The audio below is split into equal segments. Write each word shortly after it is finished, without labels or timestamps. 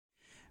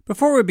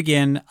Before we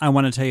begin, I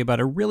want to tell you about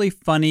a really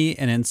funny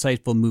and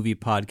insightful movie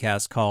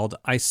podcast called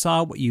I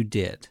Saw What You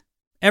Did.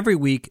 Every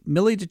week,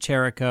 Millie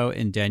DeCherico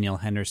and Danielle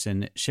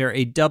Henderson share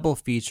a double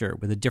feature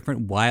with a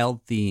different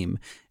wild theme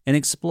and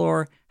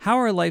explore how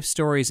our life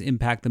stories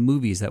impact the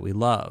movies that we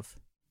love.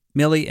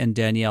 Millie and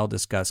Danielle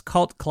discuss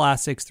cult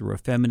classics through a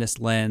feminist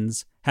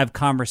lens, have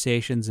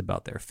conversations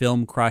about their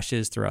film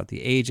crushes throughout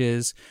the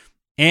ages,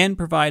 and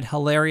provide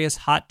hilarious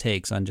hot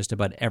takes on just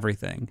about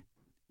everything.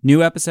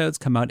 New episodes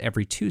come out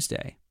every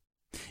Tuesday.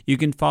 You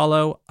can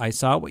follow I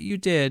Saw What You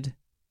Did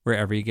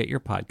wherever you get your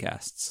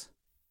podcasts.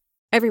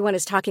 Everyone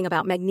is talking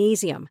about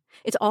magnesium.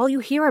 It's all you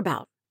hear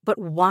about. But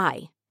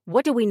why?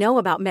 What do we know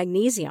about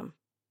magnesium?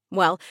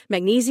 Well,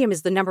 magnesium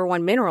is the number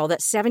one mineral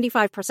that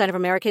 75% of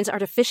Americans are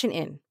deficient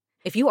in.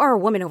 If you are a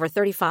woman over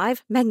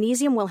 35,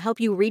 magnesium will help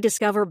you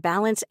rediscover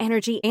balance,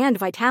 energy, and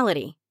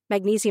vitality.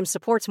 Magnesium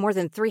supports more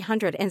than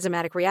 300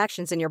 enzymatic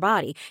reactions in your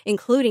body,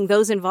 including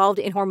those involved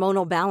in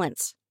hormonal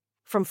balance.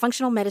 From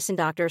functional medicine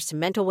doctors to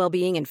mental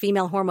well-being and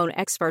female hormone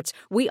experts,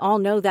 we all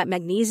know that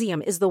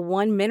magnesium is the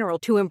one mineral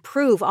to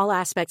improve all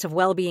aspects of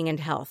well-being and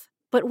health.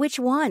 But which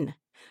one?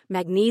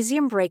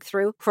 Magnesium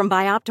Breakthrough from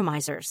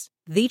Bioptimizers,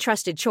 the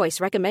trusted choice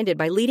recommended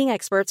by leading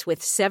experts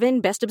with 7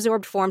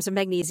 best-absorbed forms of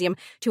magnesium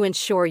to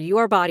ensure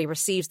your body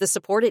receives the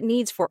support it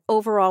needs for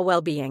overall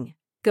well-being.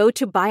 Go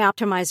to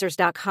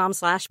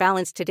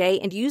bioptimizers.com/balance today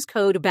and use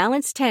code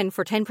BALANCE10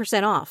 for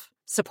 10% off.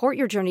 Support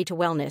your journey to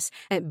wellness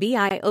at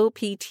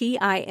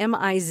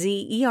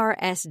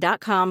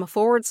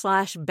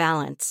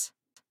bioptimizers.com/balance.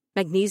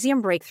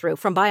 Magnesium Breakthrough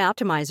from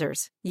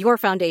Bioptimizers, your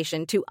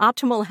foundation to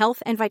optimal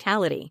health and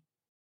vitality.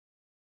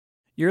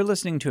 You're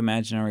listening to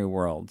Imaginary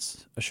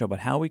Worlds, a show about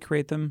how we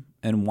create them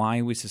and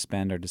why we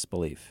suspend our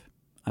disbelief.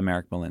 I'm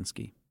Eric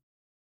Molinsky.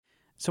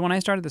 So when I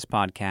started this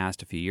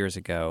podcast a few years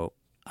ago,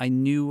 I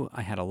knew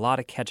I had a lot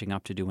of catching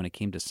up to do when it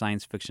came to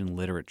science fiction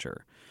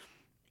literature.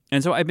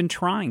 And so I've been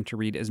trying to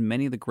read as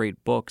many of the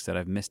great books that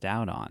I've missed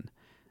out on.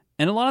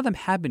 And a lot of them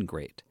have been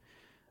great.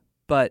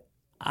 But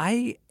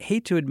I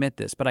hate to admit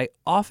this, but I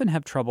often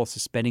have trouble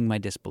suspending my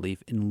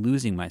disbelief and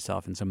losing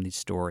myself in some of these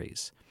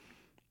stories.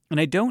 And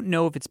I don't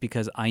know if it's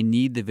because I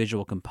need the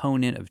visual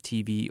component of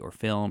TV or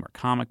film or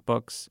comic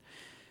books.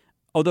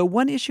 Although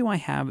one issue I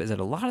have is that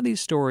a lot of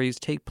these stories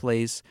take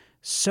place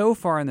so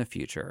far in the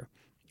future,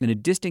 in a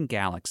distant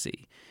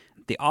galaxy.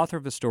 The author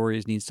of the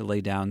stories needs to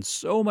lay down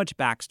so much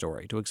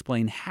backstory to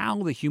explain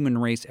how the human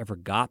race ever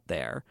got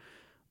there.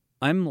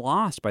 I'm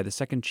lost by the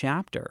second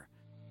chapter.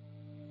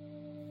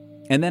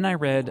 And then I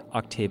read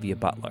Octavia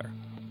Butler.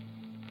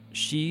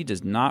 She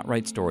does not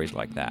write stories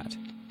like that.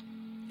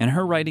 And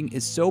her writing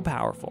is so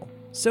powerful,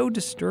 so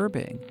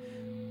disturbing.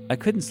 I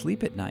couldn't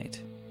sleep at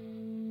night.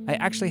 I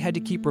actually had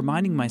to keep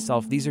reminding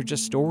myself these are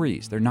just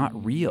stories, they're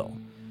not real.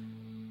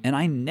 And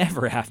I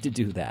never have to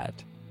do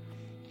that.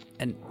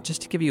 And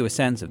just to give you a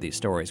sense of these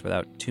stories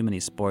without too many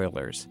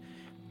spoilers,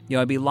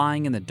 I'd be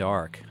lying in the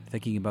dark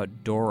thinking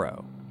about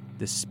Doro,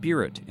 the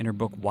spirit in her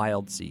book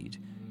Wild Seed,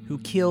 who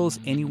kills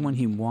anyone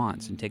he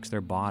wants and takes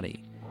their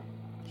body.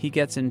 He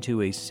gets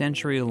into a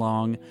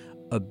century-long,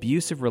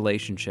 abusive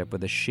relationship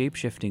with a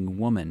shape-shifting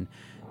woman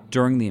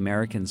during the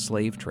American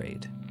slave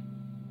trade.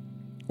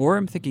 Or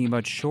I'm thinking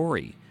about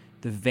Shori,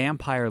 the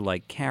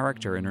vampire-like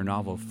character in her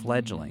novel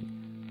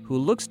Fledgling, who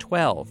looks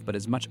 12 but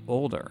is much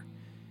older.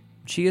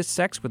 She has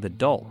sex with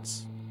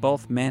adults,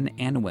 both men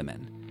and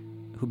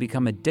women, who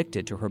become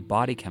addicted to her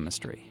body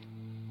chemistry.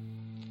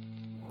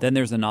 Then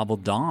there's the novel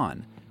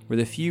Dawn, where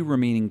the few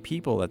remaining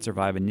people that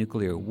survive a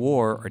nuclear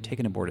war are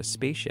taken aboard a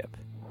spaceship.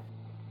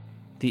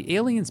 The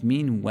aliens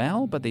mean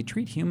well, but they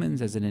treat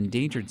humans as an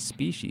endangered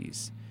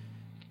species.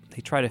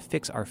 They try to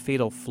fix our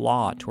fatal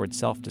flaw toward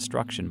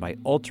self-destruction by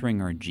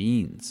altering our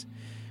genes.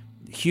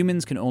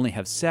 Humans can only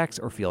have sex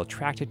or feel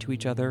attracted to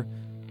each other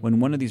when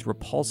one of these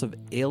repulsive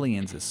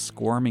aliens is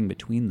squirming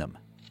between them.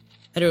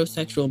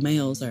 Heterosexual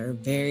males are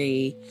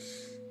very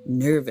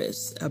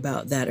nervous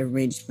about that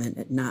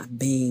arrangement not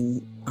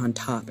being on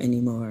top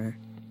anymore.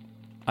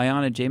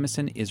 Ayanna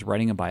Jamieson is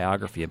writing a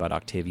biography about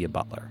Octavia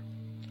Butler.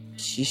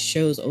 She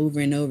shows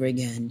over and over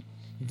again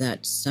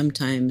that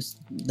sometimes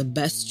the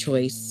best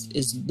choice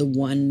is the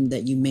one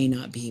that you may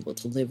not be able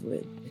to live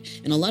with.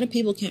 And a lot of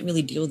people can't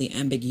really deal with the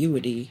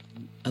ambiguity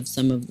of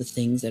some of the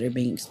things that are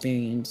being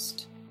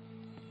experienced.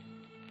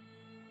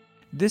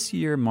 This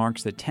year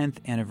marks the 10th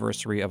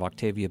anniversary of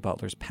Octavia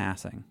Butler's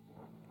passing,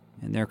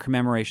 and there are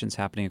commemorations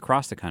happening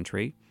across the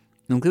country,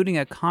 including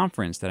a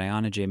conference that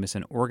Ayanna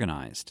Jamieson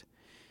organized.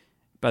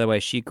 By the way,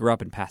 she grew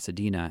up in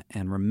Pasadena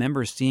and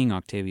remembers seeing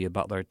Octavia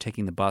Butler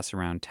taking the bus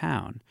around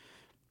town.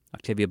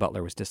 Octavia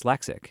Butler was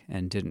dyslexic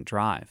and didn't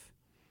drive.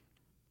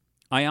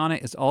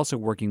 Ayanna is also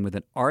working with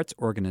an arts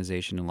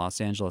organization in Los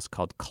Angeles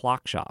called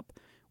Clock Shop,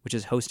 which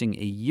is hosting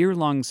a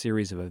year-long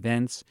series of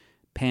events,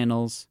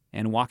 panels,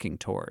 and walking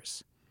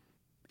tours.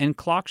 And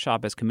Clock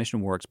Shop has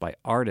commissioned works by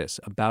artists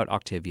about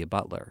Octavia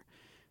Butler.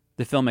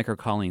 The filmmaker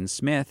Colleen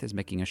Smith is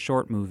making a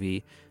short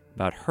movie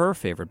about her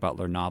favorite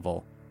Butler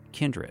novel,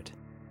 Kindred.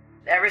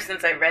 Ever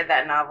since I read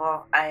that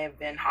novel, I have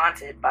been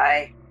haunted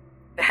by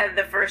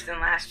the first and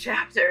last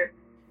chapter.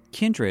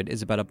 Kindred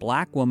is about a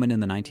black woman in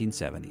the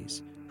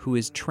 1970s who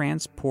is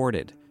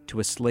transported to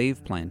a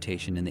slave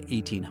plantation in the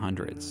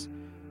 1800s.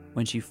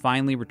 When she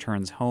finally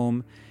returns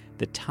home,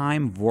 the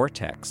time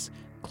vortex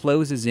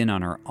closes in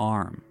on her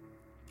arm.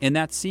 In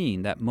that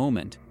scene, that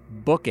moment,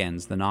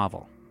 bookends the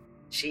novel.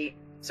 She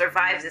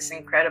survives this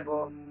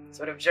incredible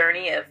sort of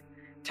journey of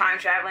time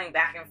traveling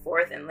back and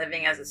forth and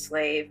living as a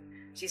slave.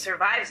 She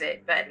survives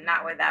it, but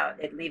not without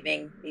it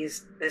leaving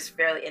this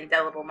fairly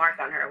indelible mark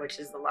on her, which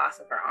is the loss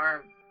of her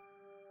arm.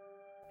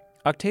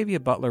 Octavia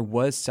Butler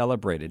was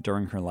celebrated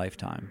during her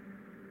lifetime,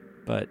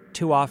 but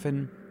too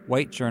often,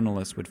 white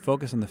journalists would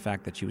focus on the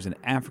fact that she was an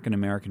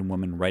African-American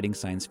woman writing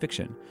science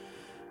fiction.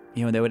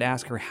 They would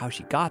ask her how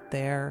she got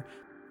there,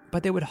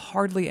 but they would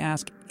hardly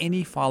ask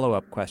any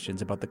follow-up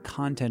questions about the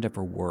content of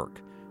her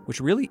work, which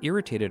really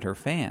irritated her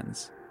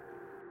fans.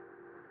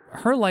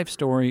 Her life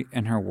story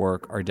and her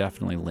work are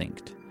definitely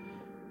linked,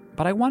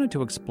 but I wanted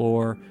to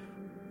explore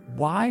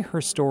why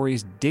her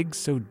stories dig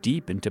so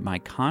deep into my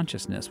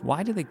consciousness.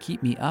 Why do they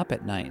keep me up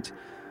at night?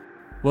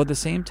 Well, at the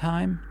same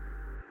time,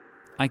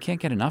 I can't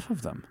get enough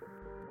of them.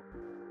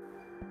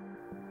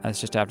 That's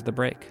just after the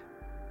break.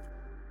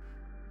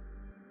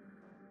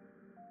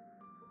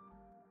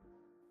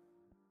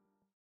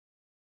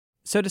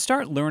 So to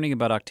start learning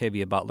about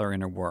Octavia Butler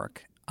and her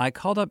work, I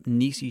called up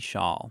Nisi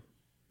Shawl.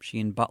 She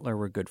and Butler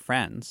were good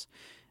friends,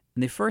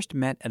 and they first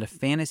met at a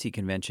fantasy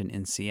convention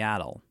in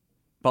Seattle.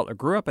 Butler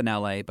grew up in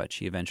LA, but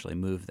she eventually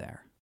moved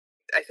there.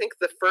 I think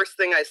the first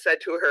thing I said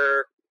to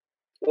her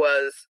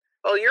was,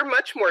 "Oh, you're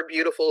much more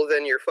beautiful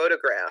than your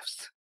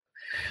photographs,"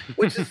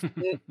 which is,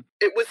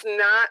 it was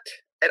not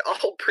at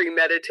all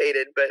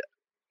premeditated, but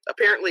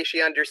apparently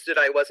she understood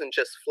I wasn't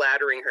just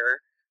flattering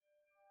her.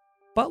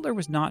 Butler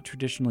was not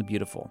traditionally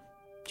beautiful.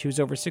 She was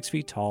over 6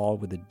 feet tall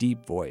with a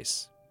deep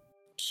voice.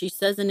 She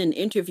says in an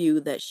interview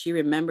that she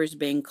remembers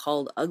being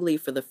called ugly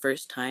for the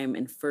first time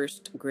in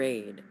first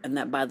grade, and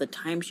that by the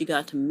time she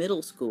got to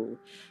middle school,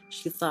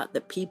 she thought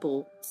that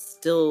people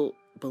still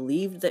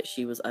believed that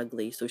she was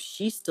ugly, so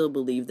she still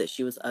believed that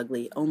she was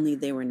ugly, only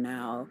they were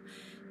now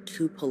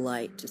too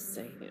polite to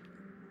say it.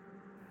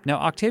 Now,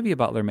 Octavia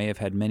Butler may have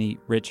had many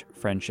rich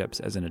friendships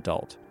as an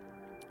adult,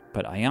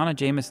 but Ayanna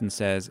Jamison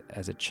says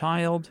as a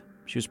child,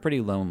 she was pretty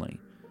lonely.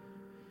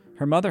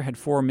 Her mother had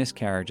 4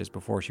 miscarriages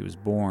before she was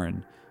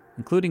born,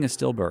 including a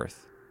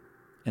stillbirth,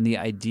 and the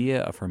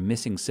idea of her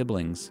missing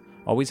siblings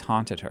always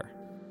haunted her.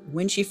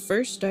 When she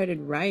first started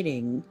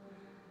writing,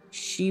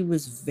 she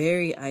was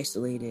very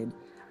isolated.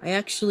 I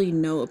actually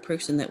know a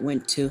person that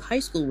went to high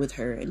school with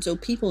her, and so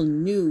people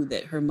knew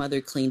that her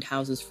mother cleaned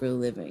houses for a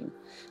living.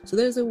 So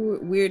there's a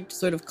weird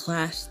sort of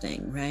class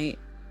thing, right?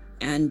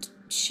 And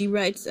she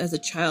writes as a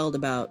child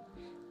about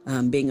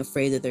being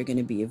afraid that they're going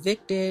to be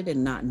evicted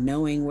and not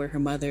knowing where her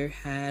mother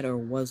had or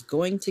was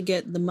going to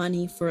get the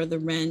money for the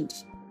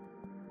rent.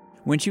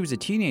 When she was a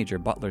teenager,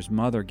 Butler's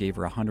mother gave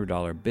her a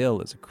 $100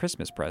 bill as a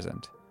Christmas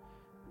present.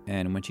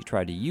 And when she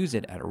tried to use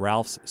it at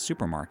Ralph's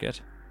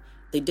supermarket,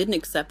 they didn't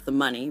accept the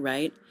money,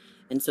 right?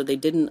 And so they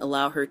didn't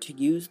allow her to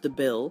use the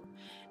bill.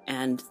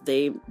 And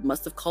they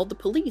must have called the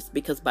police,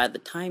 because by the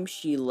time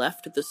she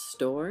left the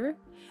store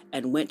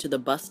and went to the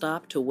bus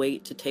stop to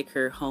wait to take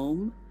her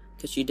home,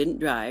 because she didn't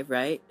drive,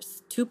 right?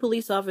 2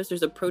 police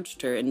officers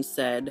approached her and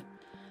said,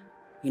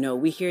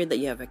 we hear that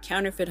you have a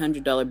counterfeit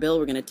 $100 bill.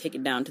 We're going to take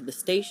it down to the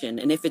station.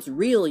 And if it's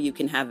real, you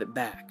can have it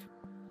back.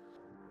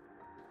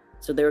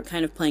 So they were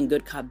kind of playing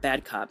good cop,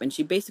 bad cop. And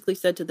she basically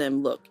said to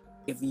them, look,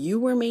 if you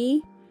were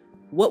me,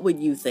 what would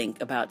you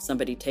think about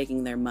somebody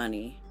taking their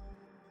money?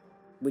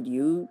 Would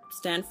you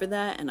stand for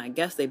that? And I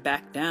guess they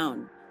backed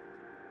down.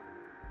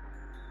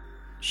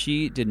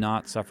 She did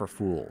not suffer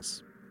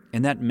fools.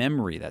 And that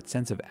memory, that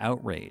sense of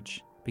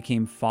outrage,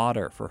 became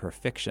fodder for her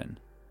fiction.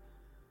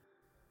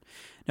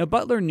 Now,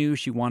 Butler knew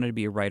she wanted to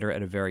be a writer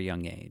at a very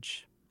young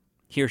age.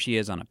 Here she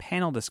is on a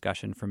panel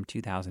discussion from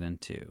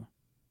 2002.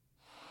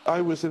 I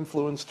was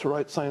influenced to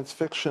write science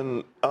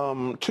fiction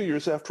 2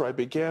 years after I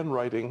began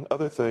writing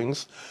other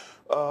things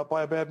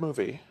by a bad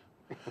movie.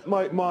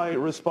 My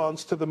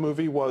response to the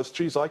movie was,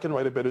 geez, I can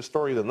write a better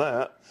story than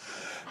that.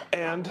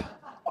 And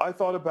I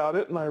thought about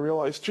it and I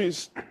realized,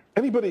 geez,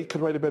 anybody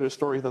could write a better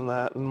story than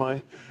that. And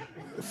my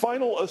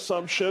final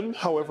assumption,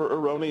 however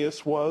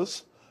erroneous,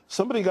 was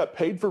somebody got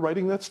paid for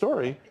writing that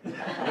story. That's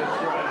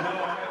right. No,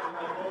 I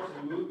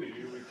have to know the movie. Do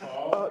you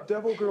recall?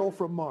 Devil Girl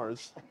from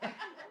Mars.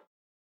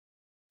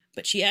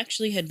 But she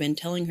actually had been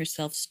telling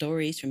herself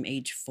stories from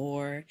age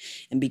 4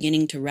 and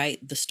beginning to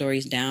write the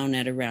stories down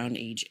at around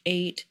age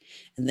 8.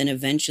 And then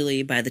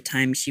eventually, by the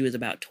time she was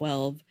about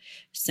 12,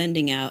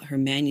 sending out her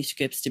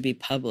manuscripts to be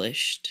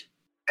published.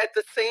 At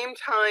the same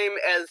time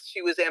as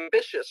she was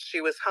ambitious,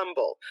 she was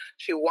humble.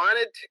 She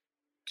wanted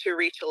to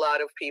reach a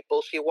lot of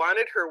people. She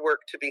wanted her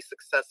work to be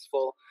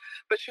successful,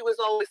 but she was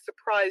always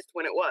surprised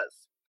when it was.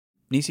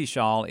 Nisi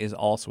Shawl is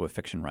also a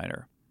fiction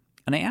writer.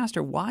 And I asked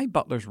her why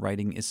Butler's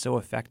writing is so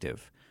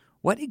effective.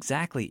 What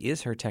exactly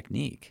is her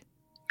technique?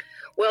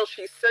 Well,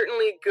 she's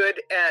certainly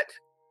good at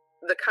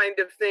the kind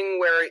of thing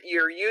where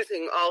you're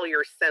using all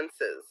your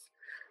senses.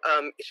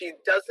 She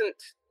doesn't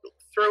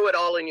throw it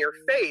all in your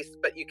face,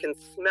 but you can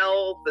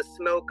smell the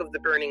smoke of the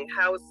burning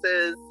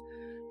houses.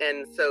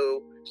 And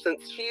so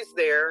since she's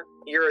there,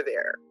 you're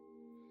there.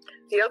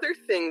 The other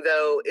thing,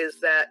 though, is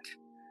that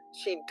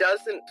she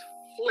doesn't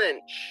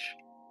flinch.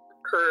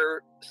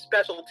 Her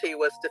specialty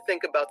was to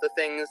think about the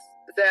things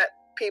that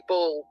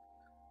people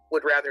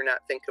would rather not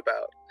think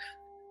about.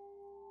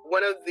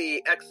 One of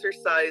the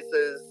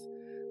exercises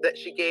that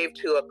she gave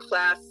to a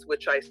class,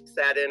 which I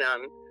sat in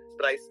on,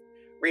 but I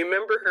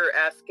remember her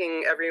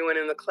asking everyone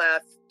in the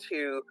class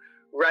to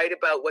write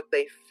about what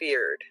they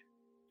feared,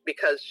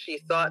 because she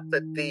thought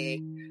that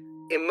the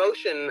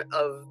emotion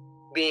of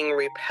being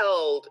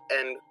repelled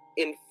and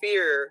in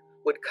fear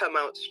would come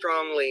out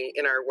strongly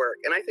in our work.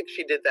 And I think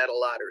she did that a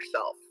lot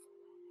herself.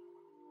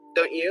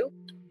 Don't you?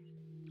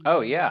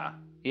 Oh, yeah.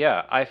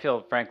 Yeah, I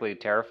feel frankly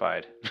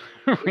terrified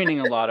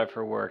reading a lot of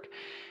her work.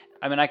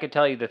 I mean, I could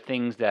tell you the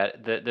things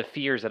that, the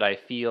fears that I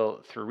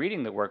feel through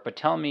reading the work, but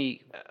tell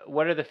me,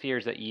 what are the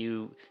fears that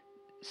you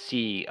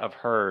see of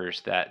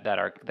hers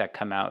that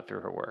come out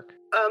through her work?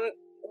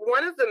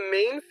 One of the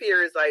main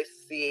fears I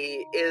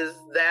see is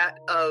that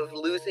of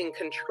losing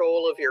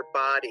control of your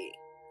body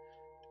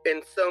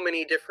in so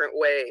many different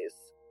ways.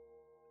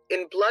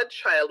 In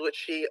Bloodchild, which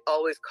she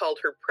always called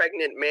her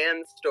pregnant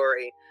man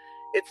story,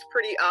 it's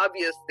pretty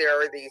obvious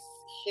there are these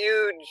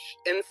huge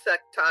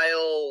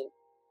insectile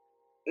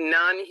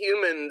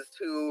non-humans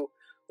who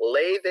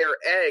lay their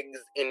eggs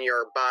in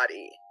your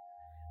body.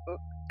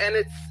 And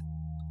it's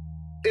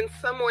in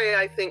some way,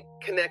 I think,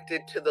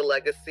 connected to the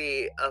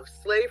legacy of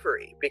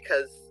slavery,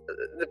 because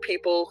the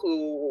people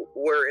who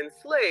were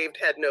enslaved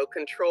had no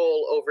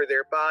control over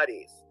their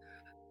bodies.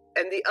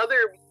 And the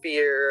other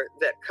fear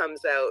that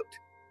comes out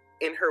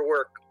in her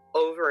work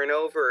over and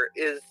over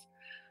is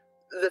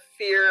the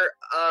fear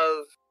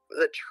of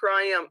the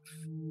triumph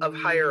of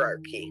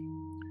hierarchy,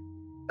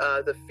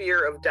 the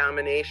fear of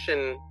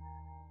domination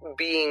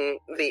being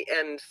the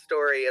end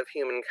story of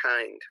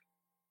humankind.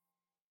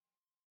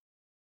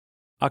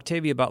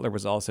 Octavia Butler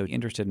was also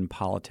interested in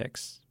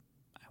politics.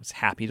 I was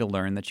happy to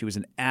learn that she was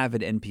an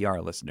avid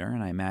NPR listener,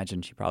 and I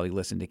imagine she probably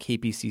listened to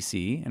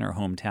KPCC in her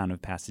hometown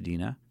of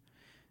Pasadena.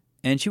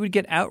 And she would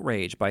get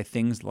outraged by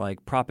things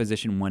like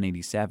Proposition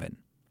 187,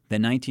 the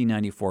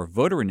 1994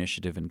 voter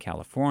initiative in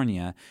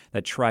California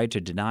that tried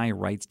to deny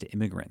rights to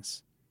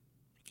immigrants.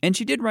 And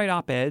she did write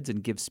op-eds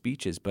and give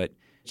speeches, but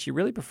she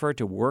really preferred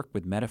to work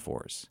with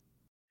metaphors.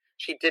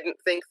 She didn't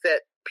think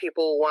that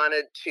people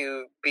wanted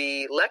to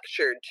be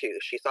lectured to.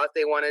 She thought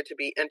they wanted to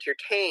be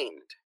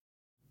entertained.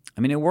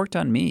 I mean, it worked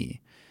on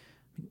me.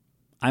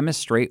 I'm a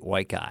straight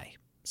white guy,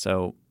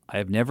 so I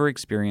have never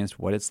experienced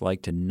what it's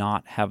like to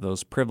not have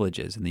those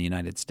privileges in the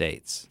United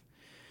States.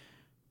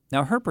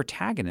 Now, her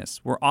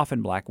protagonists were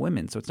often black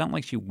women, so it's not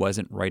like she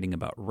wasn't writing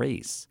about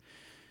race.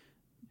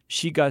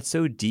 She got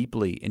so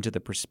deeply into the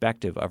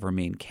perspective of her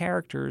main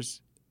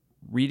characters,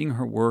 reading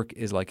her work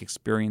is like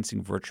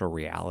experiencing virtual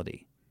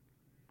reality.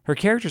 Her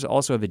characters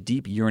also have a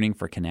deep yearning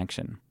for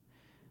connection.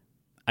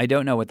 I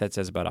don't know what that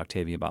says about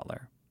Octavia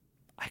Butler.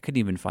 I couldn't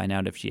even find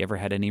out if she ever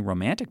had any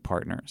romantic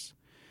partners.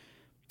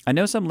 I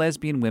know some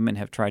lesbian women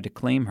have tried to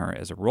claim her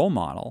as a role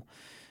model,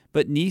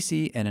 but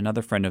Nisi and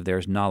another friend of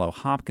theirs, Nalo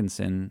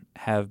Hopkinson,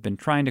 have been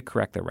trying to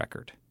correct the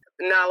record.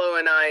 Nalo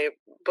and I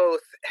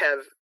both have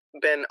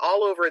been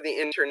all over the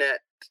internet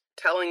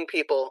telling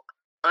people,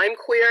 I'm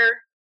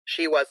queer,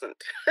 she wasn't.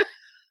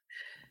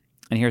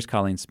 And here's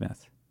Colleen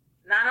Smith.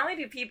 Not only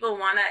do people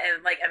want to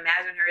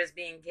imagine her as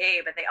being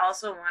gay, but they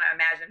also want to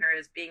imagine her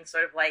as being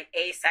sort of like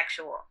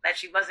asexual, that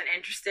she wasn't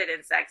interested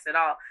in sex at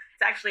all.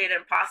 It's actually an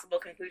impossible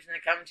conclusion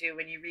to come to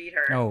when you read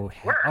her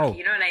work.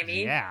 You know what I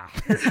mean? Yeah.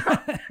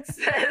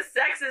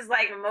 Sex is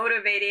like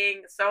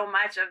motivating so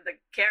much of the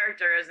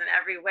characters in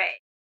every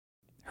way.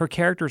 Her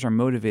characters are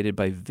motivated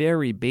by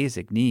very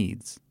basic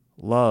needs: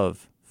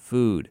 love,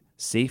 food,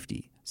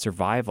 safety,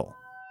 survival.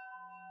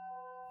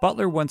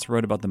 Butler once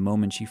wrote about the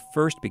moment she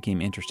first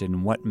became interested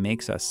in what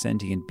makes us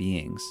sentient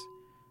beings.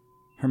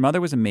 Her mother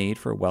was a maid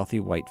for a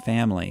wealthy white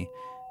family,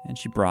 and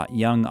she brought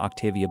young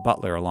Octavia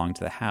Butler along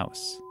to the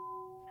house.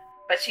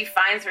 But she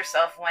finds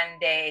herself one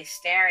day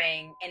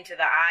staring into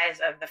the eyes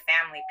of the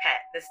family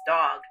pet, this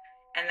dog,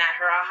 and that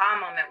her aha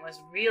moment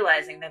was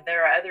realizing that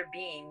there are other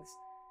beings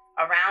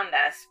around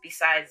us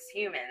besides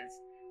humans,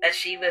 that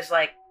she was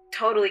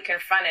totally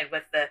confronted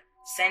with the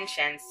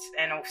sentience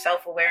and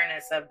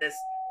self-awareness of this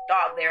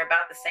dog. They're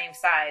about the same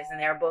size, and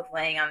they're both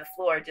laying on the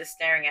floor just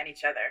staring at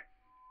each other.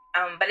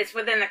 But it's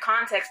within the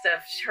context of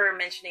her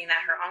mentioning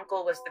that her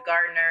uncle was the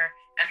gardener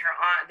and her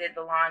aunt did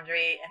the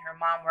laundry and her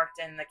mom worked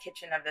in the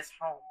kitchen of this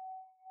home.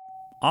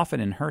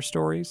 Often in her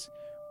stories,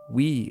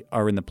 we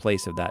are in the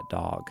place of that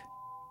dog.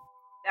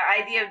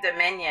 The idea of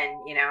dominion,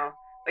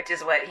 which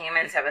is what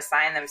humans have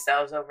assigned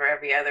themselves over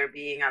every other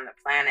being on the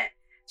planet,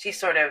 she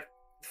sort of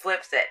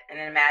flips it and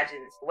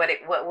imagines what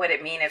would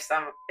it mean if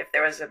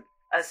there was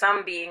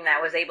some being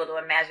that was able to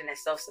imagine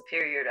itself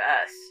superior to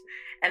us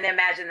and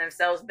imagine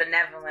themselves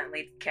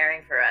benevolently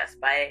caring for us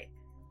by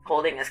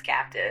holding us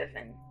captive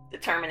and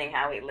determining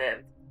how we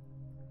lived.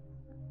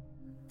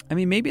 I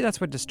mean, maybe that's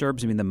what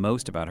disturbs me the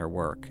most about her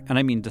work, and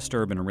I mean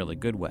disturb in a really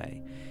good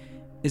way,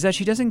 is that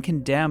she doesn't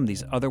condemn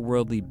these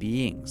otherworldly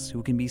beings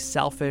who can be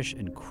selfish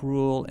and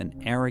cruel and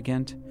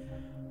arrogant.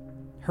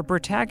 Her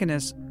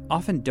protagonists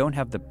often don't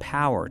have the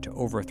power to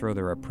overthrow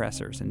their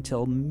oppressors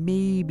until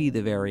maybe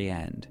the very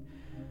end.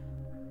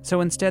 So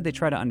instead, they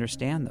try to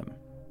understand them.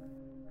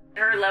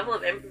 Her level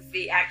of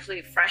empathy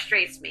actually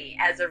frustrates me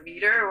as a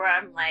reader, where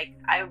I'm like,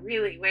 I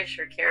really wish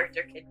her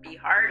character could be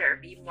harder,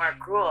 be more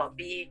cruel,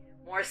 be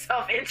more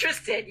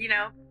self-interested, you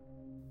know?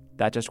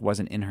 That just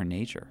wasn't in her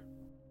nature.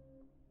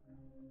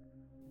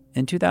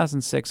 In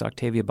 2006,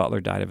 Octavia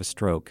Butler died of a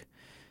stroke.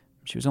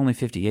 She was only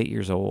 58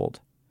 years old.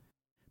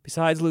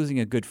 Besides losing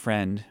a good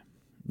friend,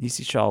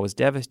 Nisi Shaw was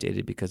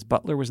devastated because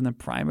Butler was in the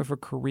prime of her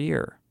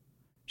career.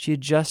 She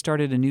had just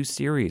started a new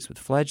series with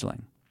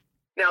Fledgling.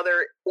 Now,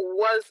 there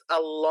was a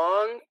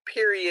long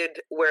period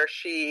where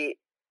she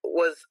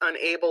was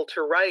unable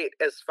to write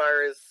as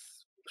far as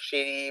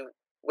she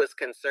was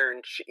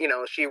concerned.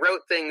 She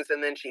wrote things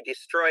and then she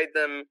destroyed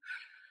them.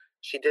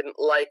 She didn't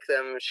like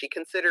them. She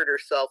considered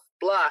herself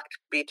blocked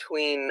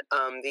between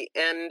the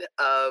end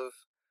of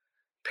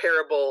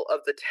Parable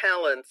of the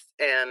Talents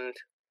and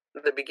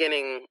the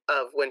beginning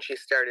of when she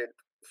started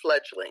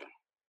Fledgling.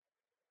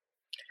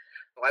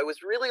 I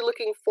was really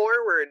looking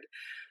forward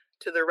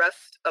to the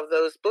rest of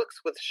those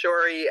books with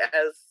Shori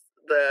as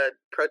the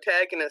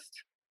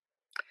protagonist.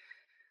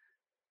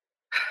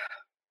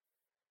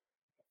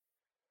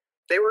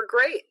 They were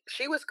great.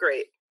 She was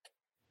great.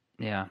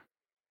 Yeah.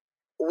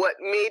 What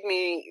made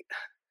me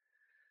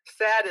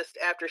saddest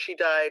after she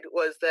died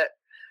was that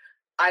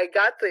I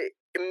got the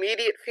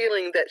immediate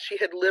feeling that she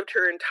had lived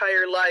her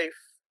entire life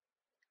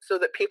so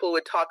that people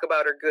would talk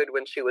about her good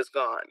when she was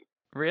gone.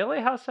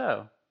 Really? How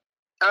so?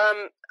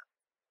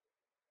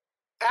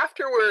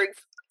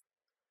 Afterwards,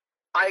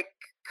 I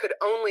could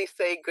only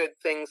say good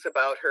things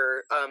about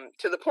her,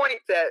 to the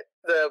point that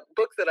the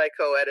book that I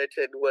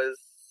co-edited was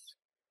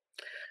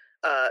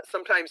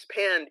sometimes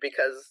panned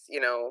because, we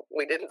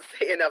didn't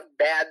say enough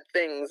bad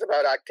things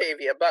about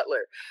Octavia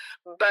Butler.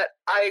 But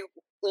I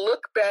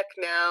look back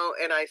now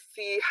and I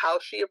see how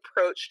she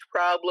approached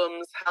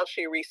problems, how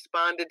she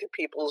responded to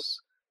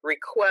people's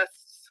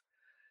requests,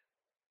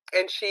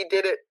 and she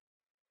did it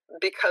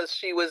because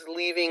she was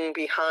leaving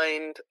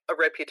behind a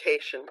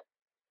reputation,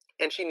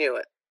 and she knew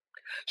it.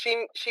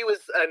 She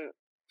was an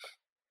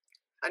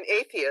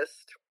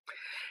atheist.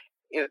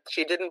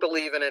 She didn't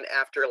believe in an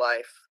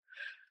afterlife,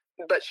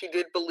 but she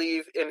did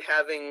believe in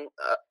having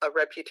a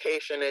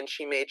reputation, and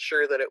she made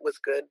sure that it was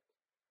good.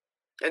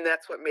 And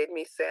that's what made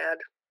me sad.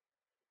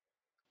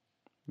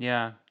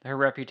 Yeah, her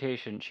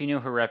reputation. She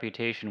knew her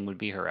reputation would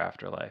be her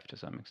afterlife to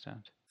some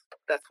extent.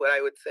 That's what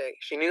I would say.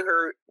 She knew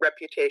her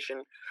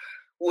reputation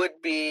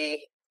would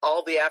be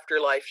all the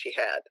afterlife she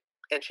had,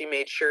 and she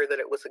made sure that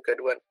it was a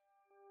good one.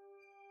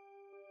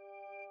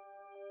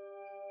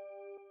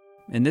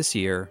 And this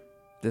year,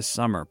 this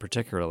summer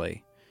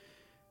particularly,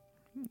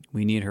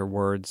 we need her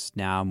words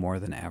now more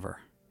than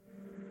ever.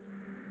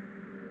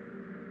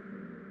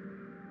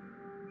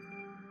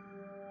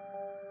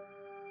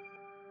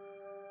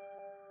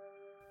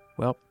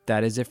 Well,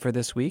 that is it for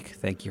this week.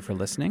 Thank you for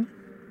listening.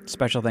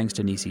 Special thanks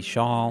to Nisi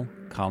Shaw,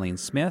 Colleen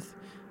Smith,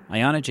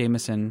 Ayanna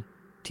Jameson,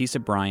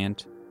 Tisa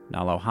Bryant,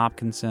 Nalo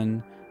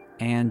Hopkinson,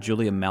 and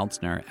Julia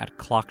Meltzner at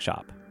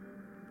Clockshop.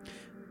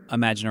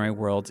 Imaginary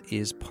Worlds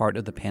is part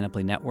of the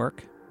Panoply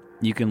Network.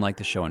 You can like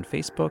the show on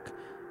Facebook.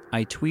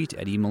 I tweet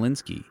at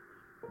eMalinsky.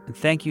 And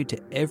thank you to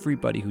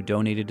everybody who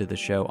donated to the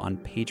show on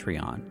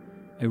Patreon.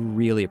 I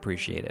really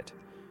appreciate it.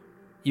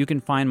 You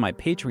can find my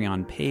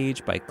Patreon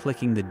page by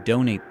clicking the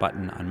donate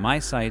button on my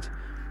site,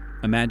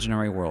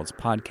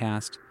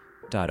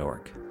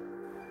 imaginaryworldspodcast.org.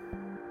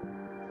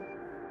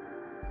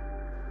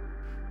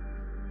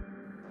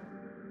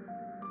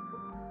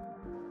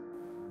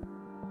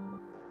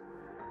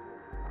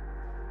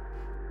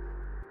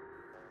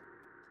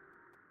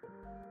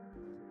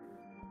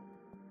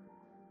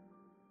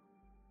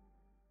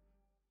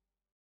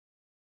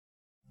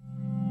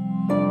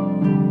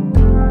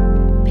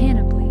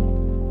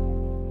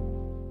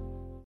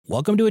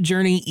 Welcome to a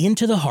journey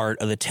into the heart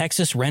of the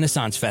Texas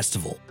Renaissance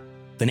Festival,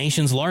 the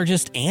nation's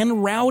largest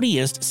and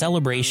rowdiest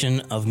celebration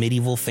of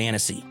medieval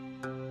fantasy.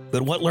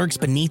 But what lurks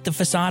beneath the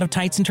facade of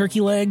tights and turkey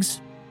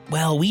legs?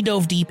 Well, we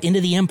dove deep into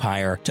the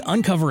empire to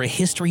uncover a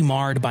history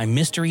marred by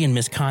mystery and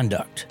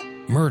misconduct,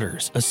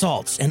 murders,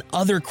 assaults, and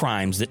other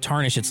crimes that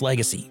tarnish its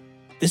legacy.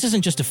 This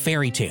isn't just a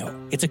fairy tale,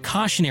 it's a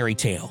cautionary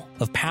tale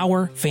of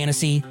power,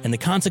 fantasy, and the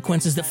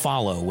consequences that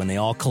follow when they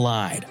all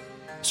collide.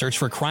 Search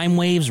for Crime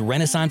Waves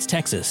Renaissance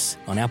Texas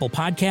on Apple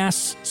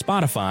Podcasts,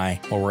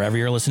 Spotify, or wherever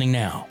you're listening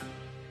now.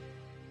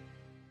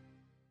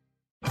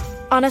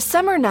 On a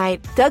summer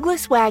night,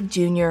 Douglas Wag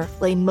Jr.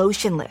 lay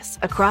motionless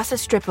across a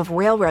strip of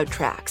railroad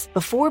tracks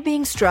before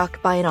being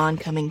struck by an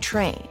oncoming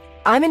train.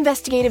 I'm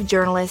investigative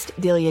journalist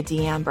Delia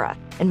D'Ambra,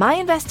 and my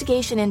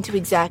investigation into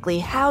exactly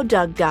how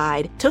Doug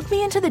died took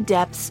me into the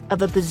depths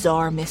of a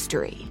bizarre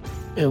mystery.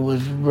 It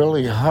was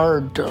really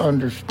hard to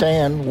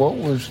understand what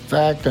was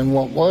fact and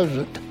what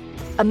wasn't.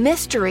 A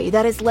mystery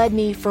that has led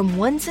me from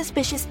one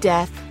suspicious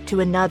death to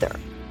another.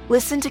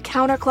 Listen to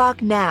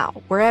Counterclock now,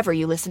 wherever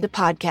you listen to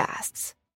podcasts.